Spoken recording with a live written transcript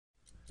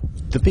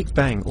The Big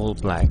Bang All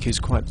Black is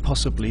quite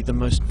possibly the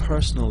most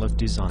personal of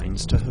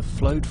designs to have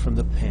flowed from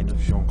the pen of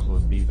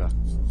Jean-Claude Biver.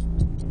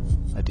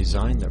 A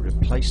design that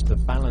replaced the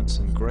balance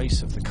and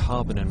grace of the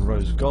carbon and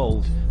rose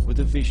gold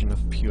with a vision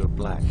of pure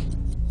black.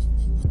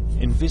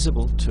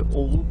 Invisible to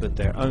all but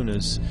their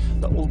owners,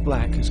 the All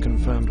Black has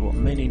confirmed what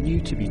many knew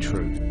to be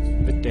true,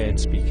 but dared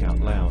speak out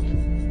loud.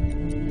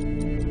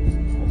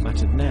 What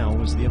mattered now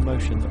was the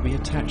emotion that we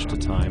attached to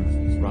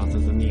time, rather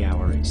than the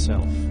hour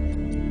itself.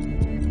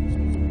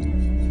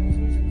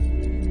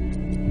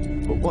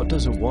 But what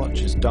does a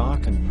watch as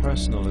dark and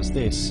personal as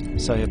this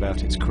say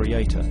about its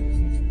creator?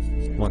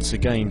 Once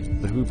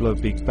again, the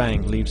HUBLOT Big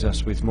Bang leaves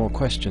us with more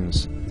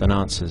questions than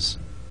answers.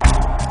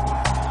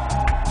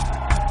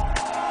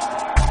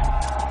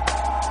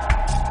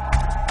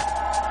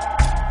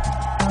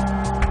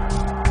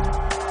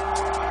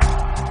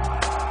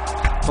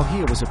 For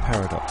here was a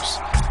paradox.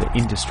 The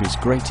industry's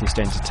greatest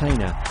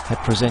entertainer had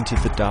presented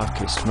the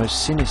darkest,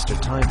 most sinister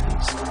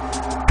timepiece.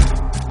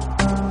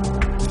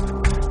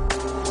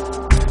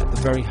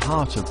 At the very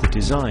heart of the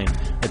design,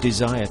 a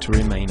desire to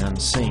remain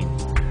unseen,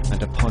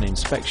 and upon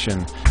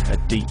inspection, a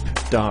deep,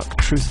 dark,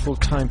 truthful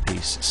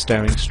timepiece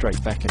staring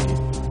straight back at him.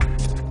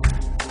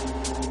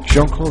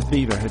 Jean-Claude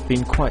Biver had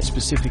been quite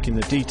specific in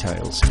the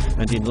details,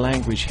 and in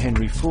language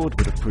Henry Ford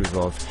would approve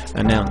of,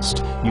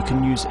 announced, "You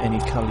can use any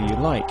colour you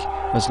like,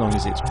 as long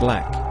as it's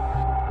black."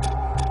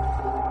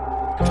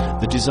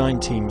 The design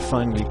team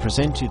finally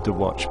presented the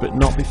watch, but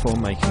not before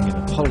making an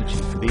apology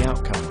for the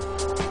outcome.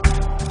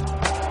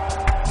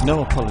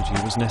 No apology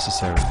was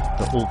necessary.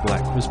 The All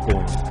Black was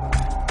born.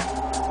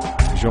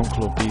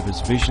 Jean-Claude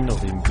Biver's vision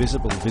of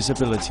invisible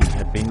visibility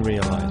had been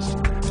realised.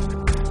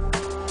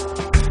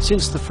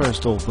 Since the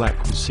first All Black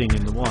was seen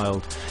in the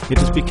wild, it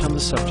has become the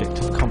subject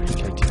of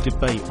complicated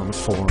debate on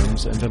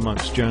forums and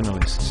amongst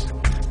journalists.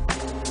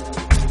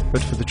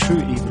 But for the true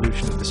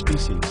evolution of the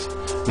species,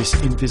 this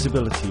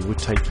invisibility would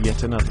take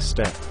yet another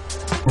step.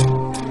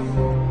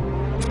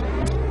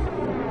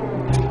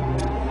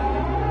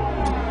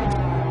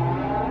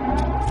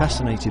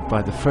 Fascinated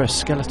by the first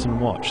skeleton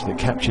watch that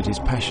captured his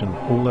passion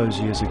all those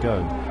years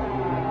ago,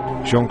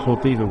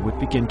 Jean-Claude Biver would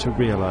begin to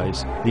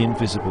realise the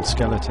invisible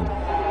skeleton.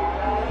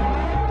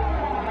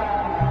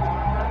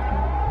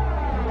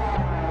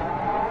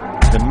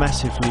 The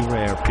massively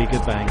rare Big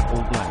Bang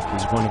All Black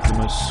is one of the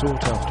most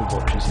sought after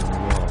watches in the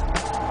world.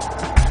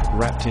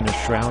 Wrapped in a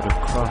shroud of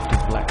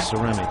crafted black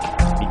ceramic,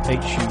 the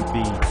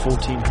HUB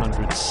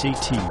 1400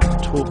 CT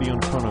tourbillon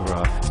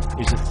chronograph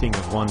is a thing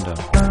of wonder.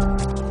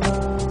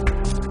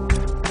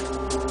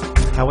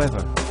 However,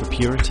 for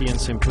purity and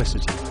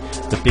simplicity,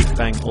 the Big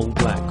Bang All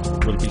Black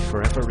will be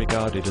forever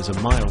regarded as a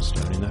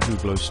milestone in the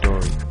HUBLOT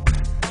story.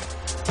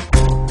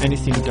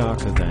 Anything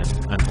darker than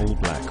an All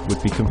Black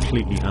would be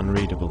completely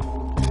unreadable.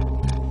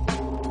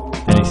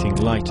 Anything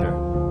lighter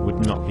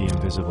would not be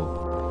invisible.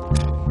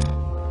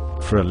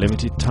 For a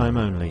limited time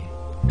only,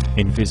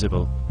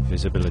 invisible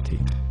visibility.